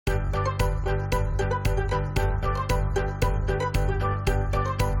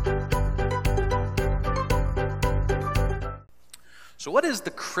So what is the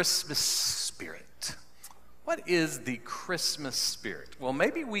Christmas spirit? What is the Christmas spirit? Well,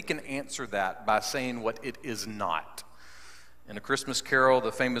 maybe we can answer that by saying what it is not. In A Christmas Carol,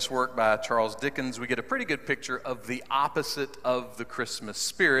 the famous work by Charles Dickens, we get a pretty good picture of the opposite of the Christmas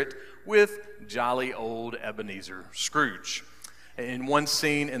spirit with jolly old Ebenezer Scrooge. In one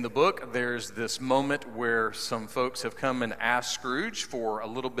scene in the book, there's this moment where some folks have come and asked Scrooge for a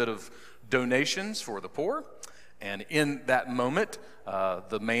little bit of donations for the poor. And in that moment,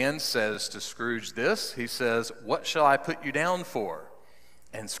 the man says to Scrooge this. He says, "What shall I put you down for?"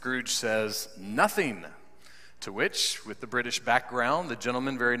 And Scrooge says, "Nothing." To which, with the British background, the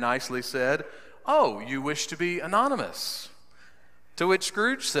gentleman very nicely said, "Oh, you wish to be anonymous." To which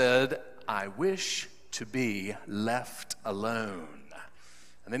Scrooge said, "I wish to be left alone."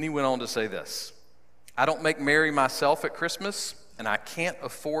 And then he went on to say this, "I don't make merry myself at Christmas, and I can't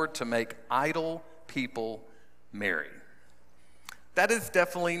afford to make idle people merry." That is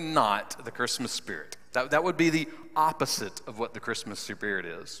definitely not the Christmas spirit. That would be the opposite of what the Christmas spirit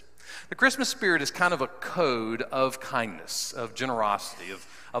is. The Christmas spirit is kind of a code of kindness, of generosity,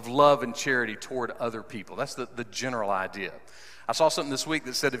 of love and charity toward other people. That's the general idea. I saw something this week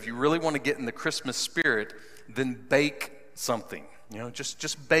that said if you really want to get in the Christmas spirit, then bake something.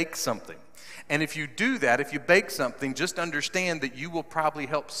 Just bake something. And if you do that, if you bake something, just understand that you will probably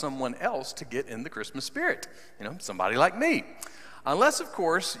help someone else to get in the Christmas spirit. Somebody like me. Unless, of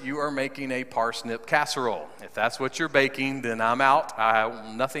course, you are making a parsnip casserole. If that's what you're baking, then I'm out. I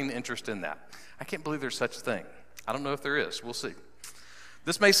have nothing interest in that. I can't believe there's such a thing. I don't know if there is. We'll see.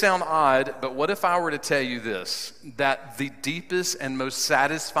 This may sound odd, but what if I were to tell you this, that the deepest and most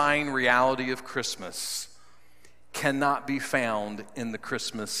satisfying reality of Christmas cannot be found in the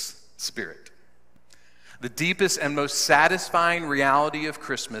Christmas spirit? The deepest and most satisfying reality of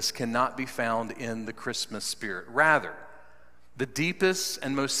Christmas cannot be found in the Christmas spirit. Rather, the deepest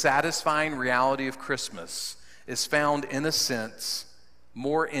and most satisfying reality of Christmas is found, in a sense,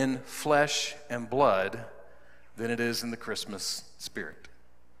 more in flesh and blood than it is in the Christmas spirit.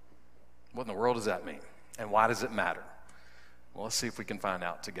 What in the world does that mean? And why does it matter? Well, let's see if we can find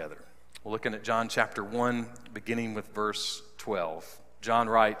out together. We're looking at John chapter 1, beginning with verse 12. John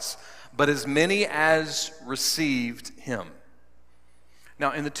writes, "But as many as received him."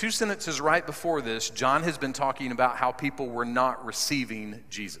 Now, in the two sentences right before this, John has been talking about how people were not receiving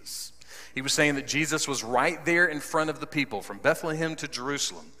Jesus. He was saying that Jesus was right there in front of the people from Bethlehem to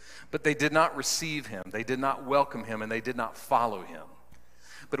Jerusalem, but they did not receive him, they did not welcome him, and they did not follow him.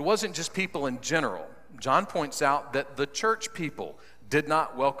 But it wasn't just people in general. John points out that the church people did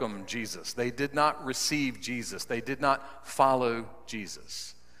not welcome Jesus. They did not receive Jesus. They did not follow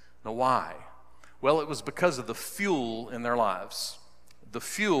Jesus. Now, why? Well, it was because of the fuel in their lives. The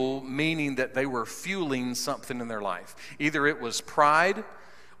fuel meaning that they were fueling something in their life. Either it was pride,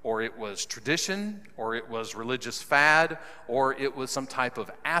 or it was tradition, or it was religious fad, or it was some type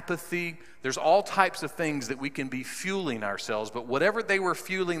of apathy. There's all types of things that we can be fueling ourselves, but whatever they were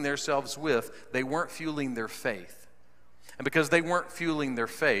fueling themselves with, they weren't fueling their faith. And because they weren't fueling their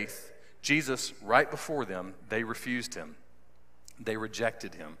faith, Jesus, right before them, they refused him. They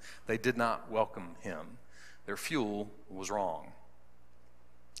rejected him. They did not welcome him. Their fuel was wrong.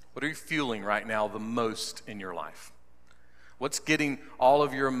 What are you fueling right now the most in your life? What's getting all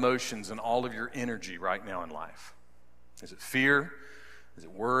of your emotions and all of your energy right now in life? Is it fear? Is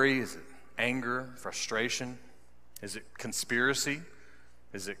it worry? Is it anger, frustration? Is it conspiracy?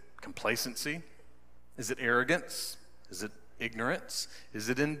 Is it complacency? Is it arrogance? Is it ignorance? Is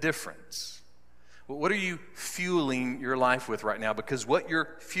it indifference? What are you fueling your life with right now? Because what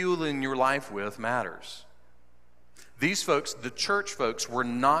you're fueling your life with matters. These folks, the church folks, were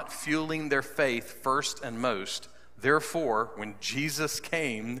not fueling their faith first and most. Therefore, when Jesus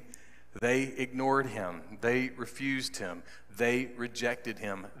came, they ignored him. They refused him. They rejected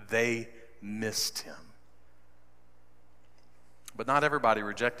him. They missed him. But not everybody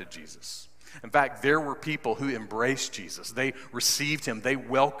rejected Jesus. In fact, there were people who embraced Jesus. They received him. They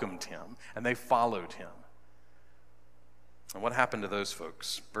welcomed him. And they followed him. And what happened to those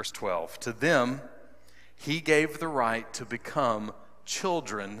folks? Verse 12, "To them, he gave the right to become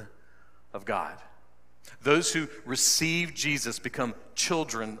children of God." Those who receive Jesus become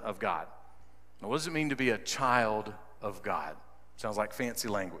children of God. Now, what does it mean to be a child of God? Sounds like fancy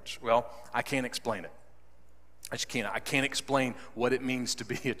language. Well, I can't explain it. I just can't. I can't explain what it means to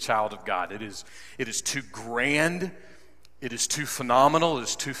be a child of God. It is too grand. It is too phenomenal. It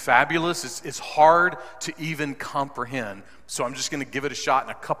is too fabulous. It's hard to even comprehend. So I'm just going to give it a shot in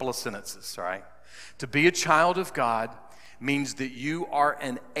a couple of sentences, all right? To be a child of God means that you are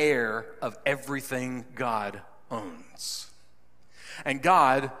an heir of everything God owns. and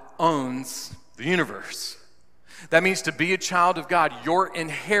God owns the universe. That means to be a child of God, your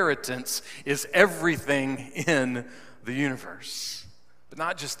inheritance is everything in the universe. But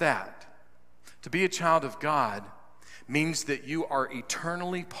not just that. To be a child of God means that you are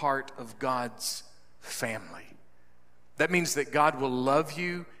eternally part of God's family. That means that God will love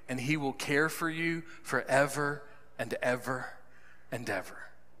you and He will care for you forever and ever and ever.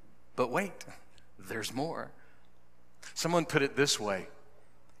 But wait, there's more. Someone put it this way.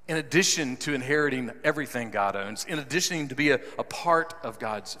 In addition to inheriting everything God owns, in addition to be a part of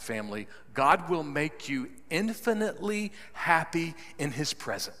God's family, God will make you infinitely happy in His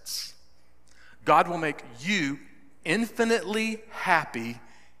presence. God will make you infinitely happy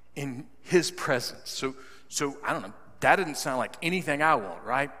in His presence. So I don't know, that doesn't sound like anything I want,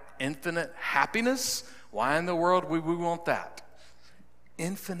 right? Infinite happiness? Why in the world would we want that?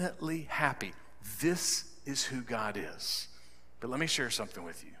 Infinitely happy. This is who God is. But let me share something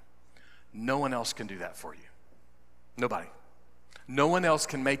with you. No one else can do that for you. Nobody. No one else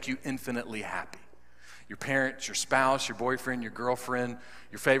can make you infinitely happy. Your parents, your spouse, your boyfriend, your girlfriend,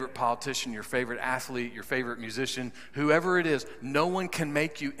 your favorite politician, your favorite athlete, your favorite musician, whoever it is, no one can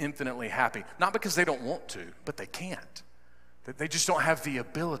make you infinitely happy. Not because they don't want to, but they can't. They just don't have the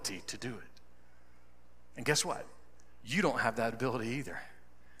ability to do it. And guess what? You don't have that ability either.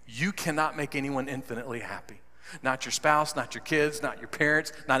 You cannot make anyone infinitely happy. Not your spouse, not your kids, not your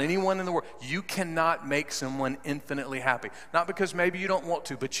parents, not anyone in the world. You cannot make someone infinitely happy. Not because maybe you don't want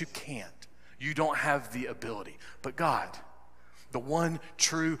to, but you can't. You don't have the ability. But God, the one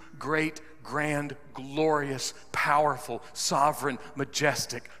true, great, grand, glorious, powerful, sovereign,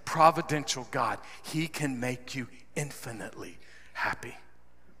 majestic, providential God, He can make you infinitely happy.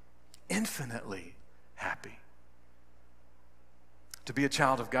 Infinitely happy. To be a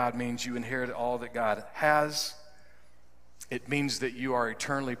child of God means you inherit all that God has. It means that you are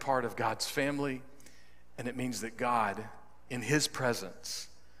eternally part of God's family. And it means that God, in His presence,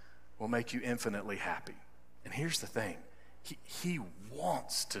 will make you infinitely happy. And here's the thing. He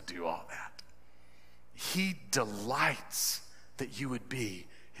wants to do all that. He delights that you would be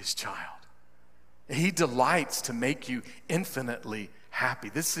His child. He delights to make you infinitely happy.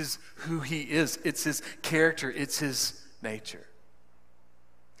 This is who He is. It's His character. It's His nature.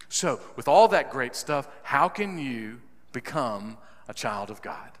 So, with all that great stuff, how can you become a child of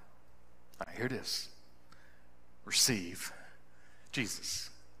God? All right, here it is. Receive Jesus.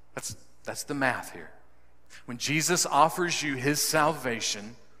 That's the math here. When Jesus offers you His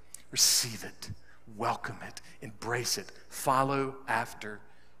salvation, receive it, welcome it, embrace it, follow after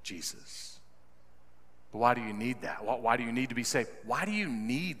Jesus. But why do you need that? Why do you need to be saved? Why do you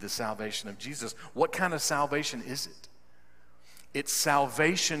need the salvation of Jesus? What kind of salvation is it? It's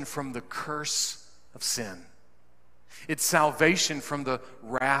salvation from the curse of sin. It's salvation from the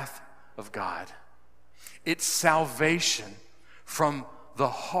wrath of God. It's salvation from the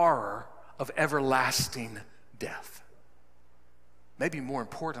horror of everlasting death. Maybe more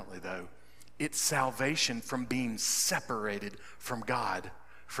importantly, though, it's salvation from being separated from God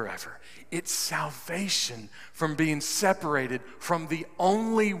forever. It's salvation from being separated from the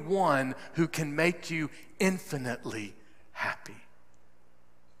only one who can make you infinitely happy.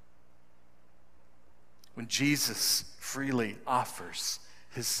 When Jesus freely offers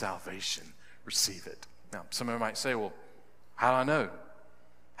His salvation, receive it. Now, somebody might say, well, how do I know?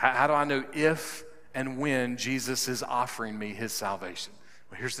 How do I know if and when Jesus is offering me His salvation?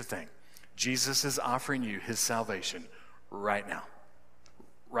 Well, here's the thing. Jesus is offering you His salvation right now.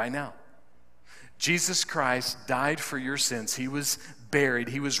 Right now. Jesus Christ died for your sins. He was buried.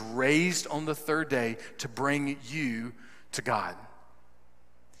 He was raised on the third day to bring you to God.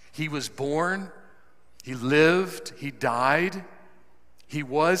 He was born, He lived, He died, He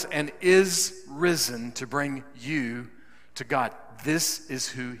was and is risen to bring you to God. This is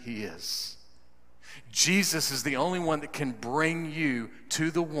who He is. Jesus is the only one that can bring you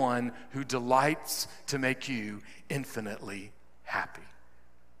to the one who delights to make you infinitely happy.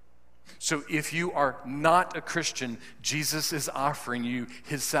 So if you are not a Christian, Jesus is offering you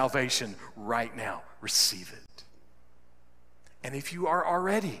His salvation right now. Receive it. And if you are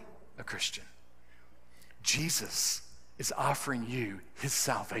already a Christian, Jesus is offering you His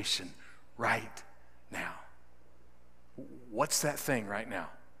salvation right now. What's that thing right now?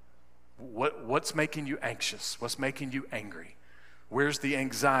 What's making you anxious? What's making you angry? Where's the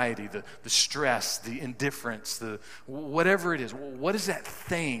anxiety, the stress, the indifference, the whatever it is? What is that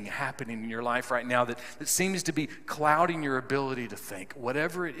thing happening in your life right now that seems to be clouding your ability to think?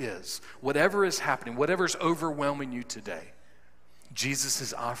 Whatever it is, whatever is happening, whatever's overwhelming you today, Jesus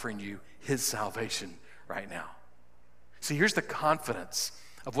is offering you His salvation right now. See, here's the confidence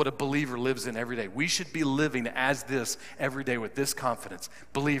of what a believer lives in every day. We should be living as this every day with this confidence.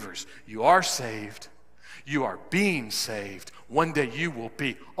 Believers, you are saved. You are being saved. One day you will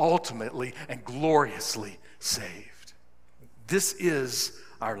be ultimately and gloriously saved. This is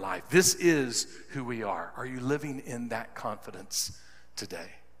our life. This is who we are. Are you living in that confidence today?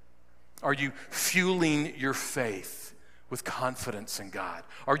 Are you fueling your faith with confidence in God?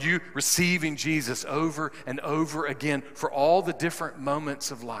 Are you receiving Jesus over and over again for all the different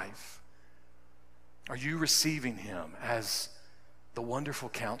moments of life? Are you receiving him as the wonderful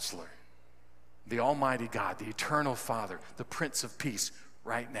counselor, the almighty God, the eternal Father, the Prince of Peace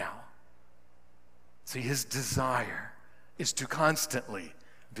right now? See, his desire is to constantly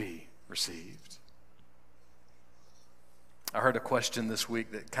be received. I heard a question this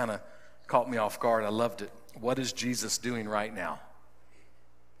week that kind of caught me off guard. I loved it. What is Jesus doing right now?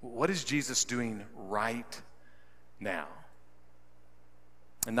 What is Jesus doing right now?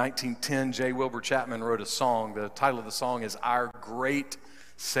 In 1910, J. Wilbur Chapman wrote a song. The title of the song is Our Great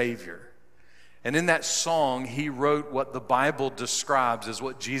Savior. And in that song, he wrote what the Bible describes as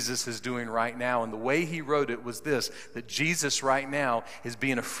what Jesus is doing right now. And the way he wrote it was this, that Jesus right now is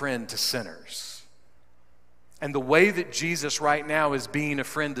being a friend to sinners. And the way that Jesus right now is being a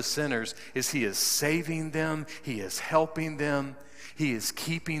friend to sinners is he is saving them, he is helping them, he is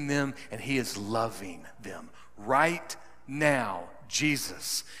keeping them, and he is loving them. Right now,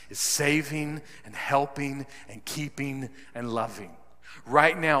 Jesus is saving and helping and keeping and loving.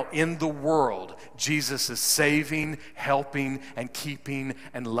 Right now in the world, Jesus is saving, helping, and keeping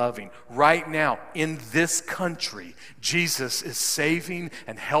and loving. Right now in this country, Jesus is saving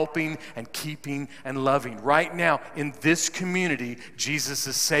and helping and keeping and loving. Right now in this community, Jesus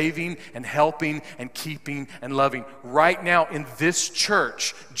is saving and helping and keeping and loving. Right now in this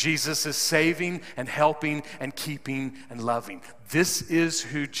church, Jesus is saving and helping and keeping and loving. This is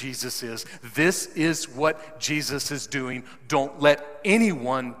who Jesus is. This is what Jesus is doing. Don't let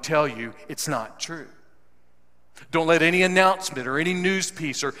anyone tell you it's not true. Don't let any announcement or any news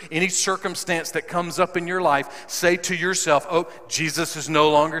piece or any circumstance that comes up in your life say to yourself, oh, Jesus is no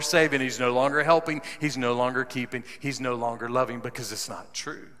longer saving, he's no longer helping, he's no longer keeping, he's no longer loving, because it's not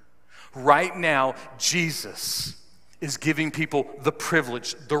true. Right now, Jesus is giving people the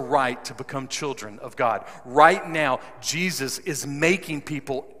privilege, the right to become children of God. Right now, Jesus is making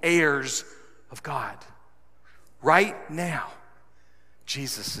people heirs of God. Right now,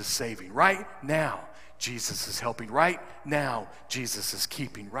 Jesus is saving. Right now, Jesus is helping. Right now, Jesus is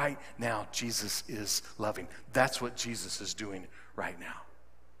keeping. Right now, Jesus is loving. That's what Jesus is doing right now.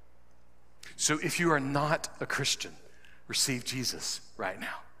 So if you are not a Christian, receive Jesus right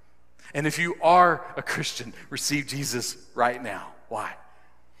now. And if you are a Christian, receive Jesus right now. Why?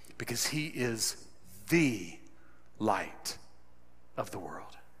 Because he is the light of the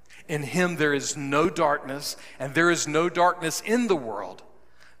world. In him there is no darkness, and there is no darkness in the world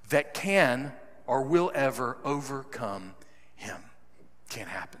that can or will ever overcome him. Can't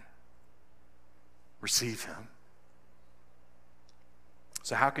happen. Receive him.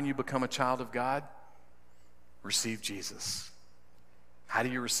 So how can you become a child of God? Receive Jesus. How do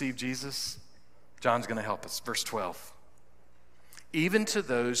you receive Jesus? John's going to help us. Verse 12. Even to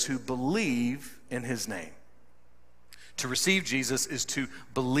those who believe in his name. To receive Jesus is to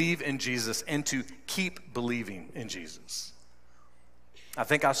believe in Jesus and to keep believing in Jesus. I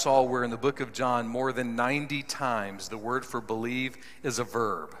think I saw where in the book of John more than 90 times the word for believe is a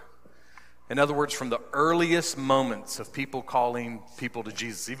verb. In other words, from the earliest moments of people calling people to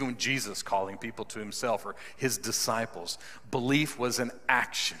Jesus, even when Jesus calling people to himself or his disciples, belief was an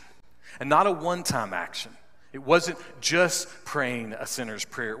action, and not a one-time action. It wasn't just praying a sinner's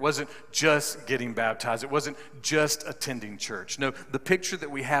prayer. It wasn't just getting baptized. It wasn't just attending church. No, the picture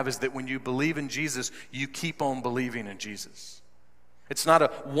that we have is that when you believe in Jesus, you keep on believing in Jesus. It's not a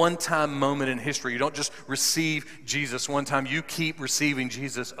one-time moment in history. You don't just receive Jesus one time. You keep receiving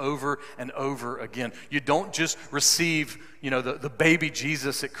Jesus over and over again. You don't just receive, the baby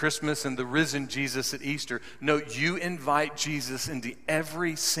Jesus at Christmas and the risen Jesus at Easter. No, you invite Jesus into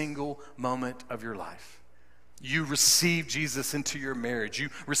every single moment of your life. You receive Jesus into your marriage. You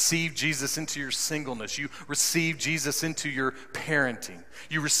receive Jesus into your singleness. You receive Jesus into your parenting.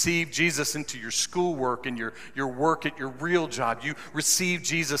 You receive Jesus into your schoolwork and your work at your real job. You receive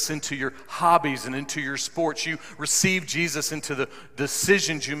Jesus into your hobbies and into your sports. You receive Jesus into the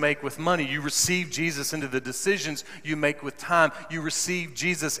decisions you make with money. You receive Jesus into the decisions you make with time. You receive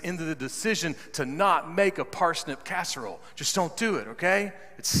Jesus into the decision to not make a parsnip casserole. Just don't do it, okay?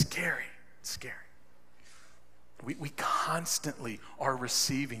 It's scary. It's scary. We constantly are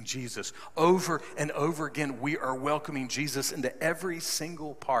receiving Jesus. Over and over again, we are welcoming Jesus into every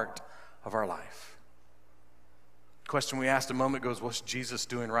single part of our life. The question we asked a moment ago is, what's Jesus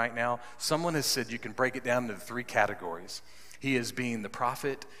doing right now? Someone has said you can break it down into 3 categories. He is being the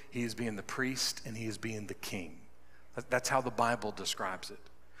prophet, he is being the priest, and he is being the king. That's how the Bible describes it.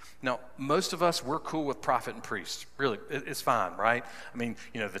 Now, most of us, we're cool with prophet and priest. Really, it's fine, right? I mean,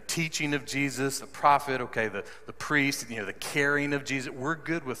 the teaching of Jesus, the prophet, okay, the priest, the carrying of Jesus, we're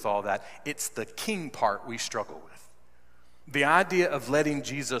good with all that. It's the king part we struggle with. The idea of letting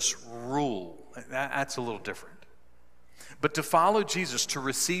Jesus rule, that's a little different. But to follow Jesus, to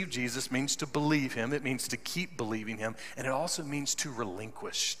receive Jesus, means to believe him. It means to keep believing him. And it also means to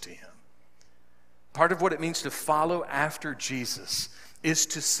relinquish to him. Part of what it means to follow after Jesus is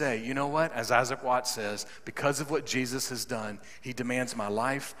to say, you know what, as Isaac Watts says, because of what Jesus has done, he demands my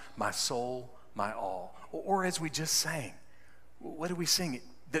life, my soul, my all. Or as we just sang, what did we sing?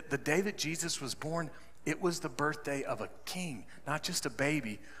 That the day that Jesus was born, it was the birthday of a king, not just a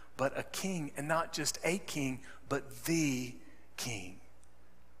baby, but a king, and not just a king, but the king.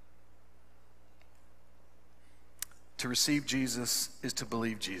 To receive Jesus is to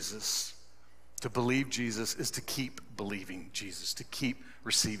believe Jesus. To believe Jesus is to keep believing Jesus, to keep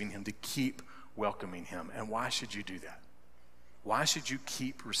receiving him, to keep welcoming him. And why should you do that? Why should you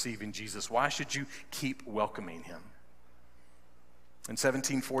keep receiving Jesus? Why should you keep welcoming him? In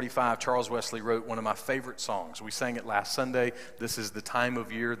 1745, Charles Wesley wrote one of my favorite songs. We sang it last Sunday. This is the time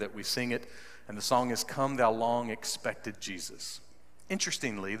of year that we sing it. And the song is Come Thou Long Expected Jesus.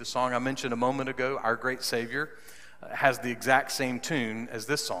 Interestingly, the song I mentioned a moment ago, Our Great Savior, has the exact same tune as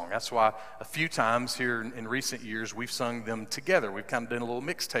this song. That's why a few times here in recent years we've sung them together. We've kind of done a little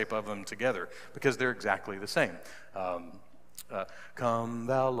mixtape of them together because they're exactly the same. Come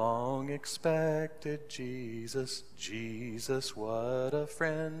thou long expected Jesus, Jesus, what a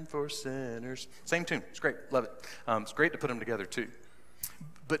friend for sinners. Same tune. It's great. Love it. It's great to put them together too.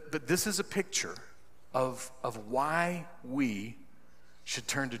 But this is a picture of why we should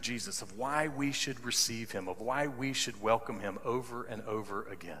turn to Jesus, of why we should receive him, of why we should welcome him over and over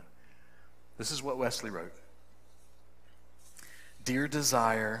again. This is what Wesley wrote. Dear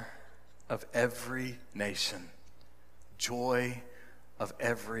desire of every nation, joy of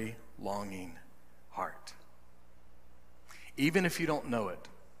every longing heart. Even if you don't know it,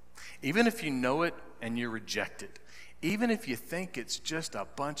 even if you know it and you reject it, even if you think it's just a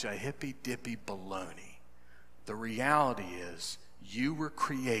bunch of hippy-dippy baloney, the reality is you were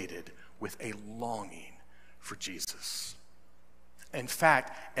created with a longing for Jesus. In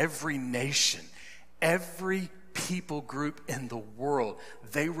fact, every nation, every people group in the world,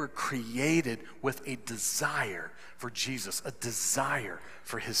 they were created with a desire for Jesus, a desire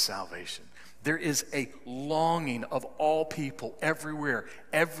for his salvation. There is a longing of all people everywhere.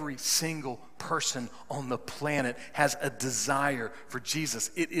 Every single person on the planet has a desire for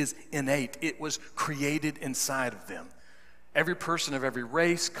Jesus. It is innate. It was created inside of them. Every person of every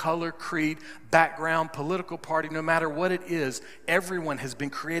race, color, creed, background, political party, no matter what it is, everyone has been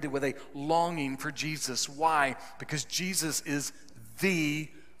created with a longing for Jesus. Why? Because Jesus is the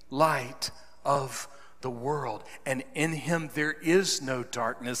light of the world. And in him there is no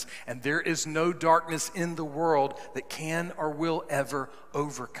darkness, and there is no darkness in the world that can or will ever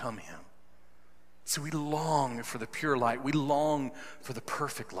overcome him. So we long for the pure light. We long for the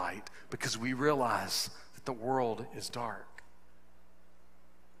perfect light because we realize that the world is dark.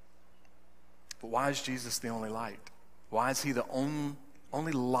 But why is Jesus the only light? Why is he the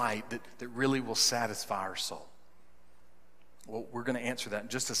only light that really will satisfy our soul? Well, we're going to answer that in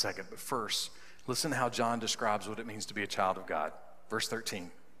just a second. But first, listen to how John describes what it means to be a child of God. Verse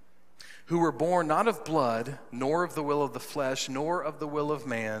 13. Who were born not of blood, nor of the will of the flesh, nor of the will of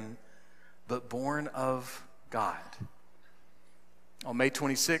man, but born of God. On May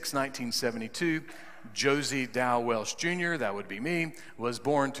 26, 1972, Josie Dow Welsh Jr., that would be me, was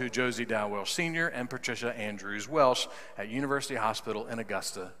born to Josie Dow Welsh Sr. and Patricia Andrews Welsh at University Hospital in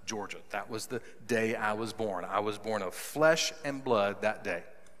Augusta, Georgia. That was the day I was born. I was born of flesh and blood that day.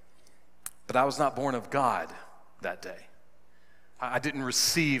 But I was not born of God that day. I didn't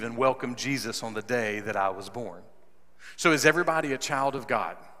receive and welcome Jesus on the day that I was born. So is everybody a child of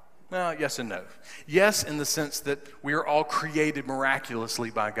God? Well, yes and no. Yes, in the sense that we are all created miraculously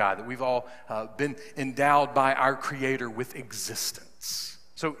by God, that we've all been endowed by our Creator with existence.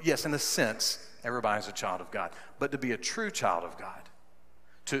 So yes, in a sense, everybody's a child of God. But to be a true child of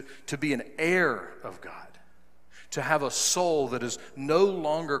God, to be an heir of God, to have a soul that is no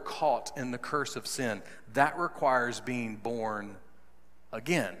longer caught in the curse of sin, that requires being born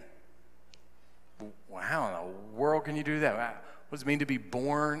again. Well, Well, how in the world can you do that? What does it mean to be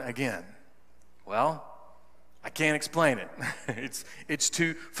born again? Well, I can't explain it. It's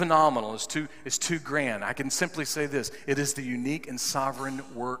too phenomenal. It's too grand. I can simply say this. It is the unique and sovereign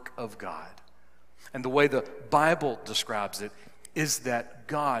work of God. And the way the Bible describes it is that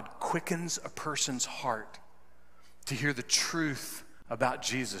God quickens a person's heart to hear the truth about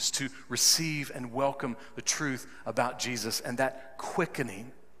Jesus, to receive and welcome the truth about Jesus. And that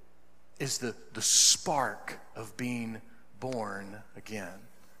quickening is the spark of being born again.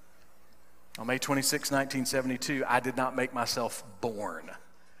 On May 26, 1972, I did not make myself born.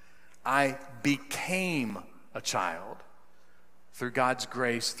 I became a child through God's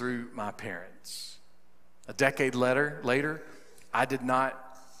grace through my parents. A decade later, I did not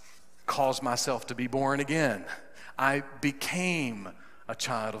cause myself to be born again. I became a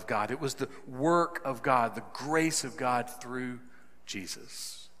child of God. It was the work of God, the grace of God through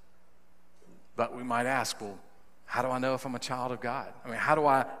Jesus. But we might ask, well, how do I know if I'm a child of God? I mean, how do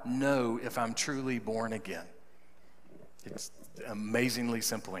I know if I'm truly born again? It's an amazingly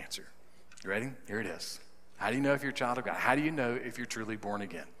simple answer. You ready? Here it is. How do you know if you're a child of God? How do you know if you're truly born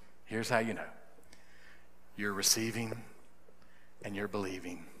again? Here's how you know. You're receiving, and you're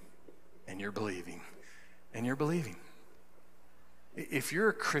believing, and you're believing, and you're believing. If you're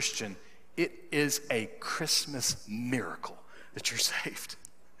a Christian, it is a Christmas miracle that you're saved.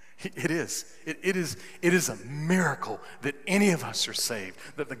 It is. It is a miracle that any of us are saved,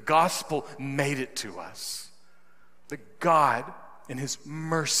 that the gospel made it to us, that God, in his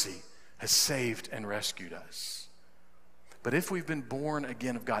mercy, has saved and rescued us. But if we've been born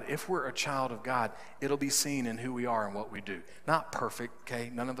again of God, if we're a child of God, it'll be seen in who we are and what we do. Not perfect,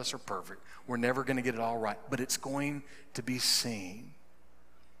 okay? None of us are perfect. We're never going to get it all right, but it's going to be seen.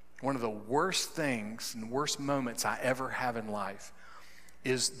 One of the worst things and worst moments I ever have in life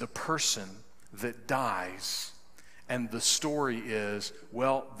is the person that dies, and the story is,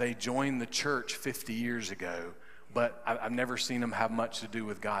 well, they joined the church 50 years ago, but I've never seen them have much to do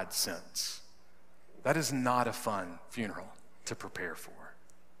with God since. That is not a fun funeral to prepare for.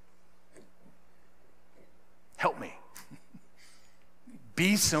 Help me.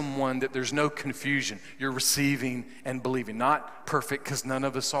 Be someone that there's no confusion. You're receiving and believing. Not perfect, because none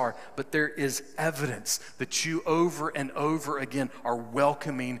of us are, but there is evidence that you over and over again are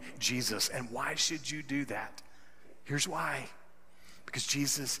welcoming Jesus. And why should you do that? Here's why. Because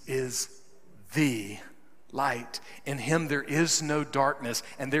Jesus is the light. In him there is no darkness,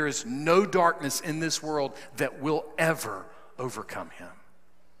 and there is no darkness in this world that will ever overcome him.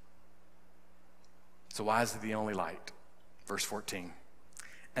 So why is he the only light? Verse 14.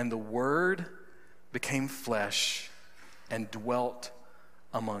 And the Word became flesh and dwelt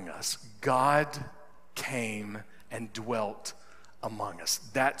among us. God came and dwelt among us.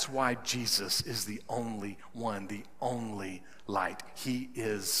 That's why Jesus is the only one, the only light. He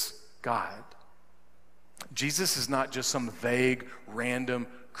is God. Jesus is not just some vague, random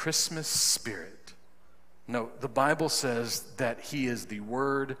Christmas spirit. No, the Bible says that he is the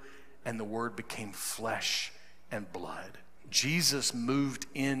Word, and the Word became flesh and blood. Jesus moved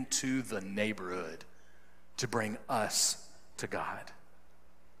into the neighborhood to bring us to God.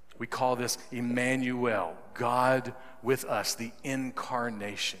 We call this Emmanuel, God with us, the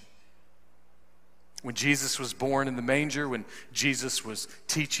incarnation. When Jesus was born in the manger, when Jesus was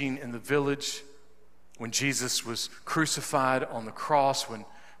teaching in the village, when Jesus was crucified on the cross, when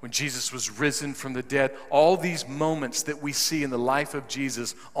Jesus was risen from the dead, all these moments that we see in the life of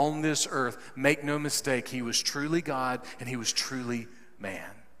Jesus on this earth, make no mistake, he was truly God and he was truly man.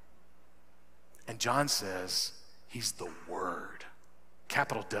 And John says he's the Word,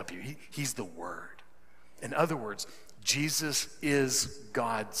 capital W, he's the Word. In other words, Jesus is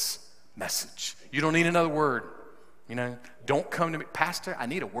God's message. You don't need another word. Don't come to me, Pastor, I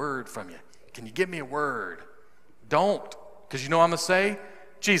need a word from you. Can you give me a word? Don't, because you know what I'm going to say?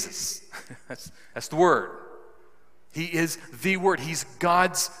 Jesus. That's the Word. He is the Word. He's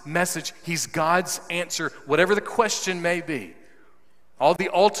God's message. He's God's answer, whatever the question may be. All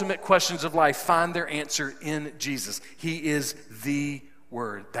the ultimate questions of life find their answer in Jesus. He is the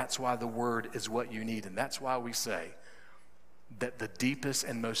Word. That's why the Word is what you need. And that's why we say that the deepest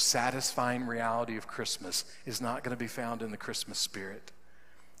and most satisfying reality of Christmas is not going to be found in the Christmas spirit.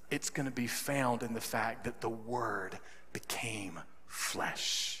 It's going to be found in the fact that the Word became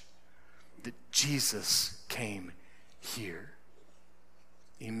flesh, that Jesus came here.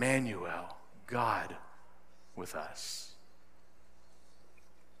 Emmanuel, God with us.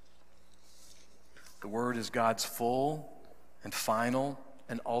 The Word is God's full and final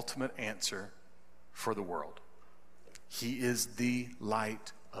and ultimate answer for the world. He is the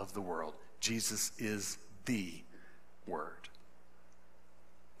light of the world. Jesus is the Word.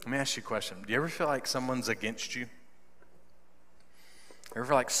 Let me ask you a question. Do you ever feel like someone's against you? Ever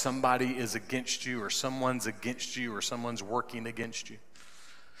feel like somebody is against you, or someone's against you, or someone's working against you?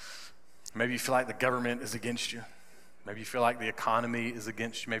 Maybe you feel like the government is against you. Maybe you feel like the economy is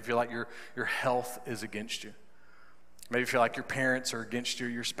against you. Maybe you feel like your health is against you. Maybe you feel like your parents are against you,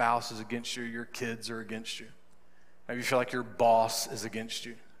 your spouse is against you, your kids are against you. Maybe you feel like your boss is against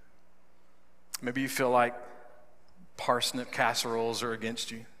you. Maybe you feel like parsnip casseroles are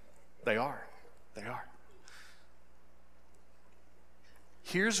against you. They are. They are.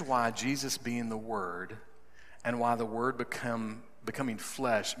 Here's why Jesus being the Word and why the Word becoming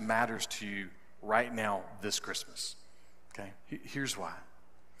flesh matters to you right now this Christmas. Okay? Here's why.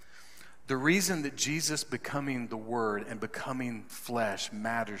 The reason that Jesus becoming the Word and becoming flesh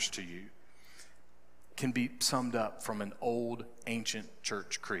matters to you can be summed up from an old ancient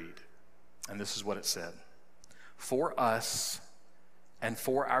church creed. And this is what it said. For us and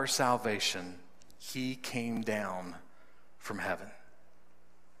for our salvation, he came down from heaven.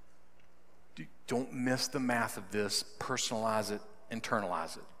 Don't miss the math of this. Personalize it,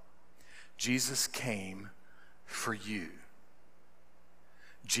 internalize it. Jesus came for you.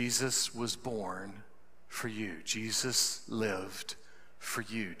 Jesus was born for you. Jesus lived for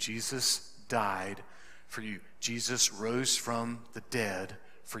you. Jesus died for you. Jesus rose from the dead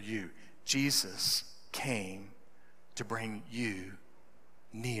for you. Jesus came to bring you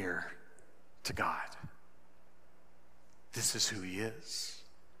near to God. This is who he is.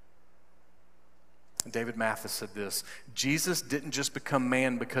 David Mathis said this: Jesus didn't just become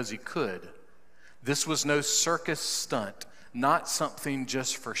man because he could. This was no circus stunt, not something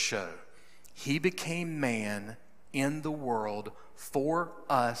just for show. He became man in the world for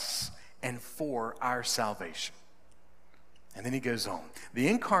us and for our salvation. And then he goes on. The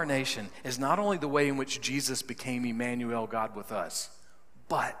incarnation is not only the way in which Jesus became Emmanuel, God with us,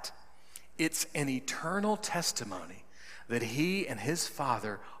 but it's an eternal testimony that he and his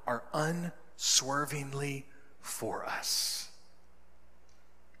Father are unswervingly for us.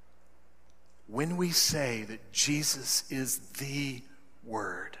 When we say that Jesus is the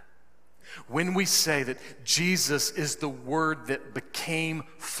Word, when we say that Jesus is the Word that became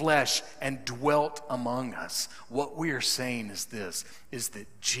flesh and dwelt among us, what we are saying is this, is that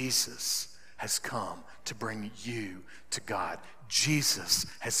Jesus has come to bring you to God. Jesus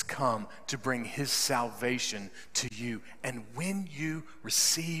has come to bring his salvation to you. And when you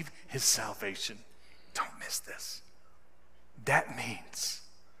receive his salvation, don't miss this. That means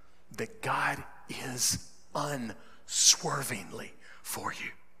that God is unswervingly for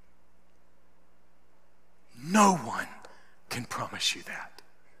you. No one can promise you that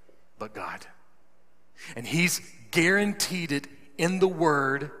but God. And he's guaranteed it in the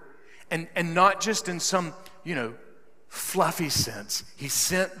Word, and not just in some, fluffy sense. He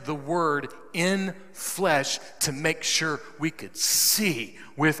sent the Word in flesh to make sure we could see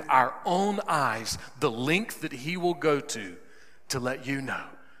with our own eyes the length that he will go to let you know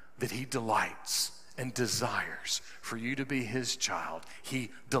that he delights and desires for you to be his child.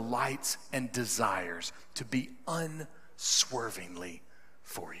 He delights and desires to be unswervingly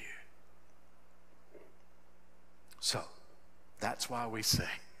for you. So, that's why we say,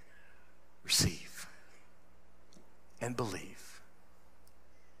 receive and believe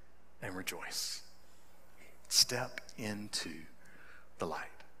and rejoice. Step into the light.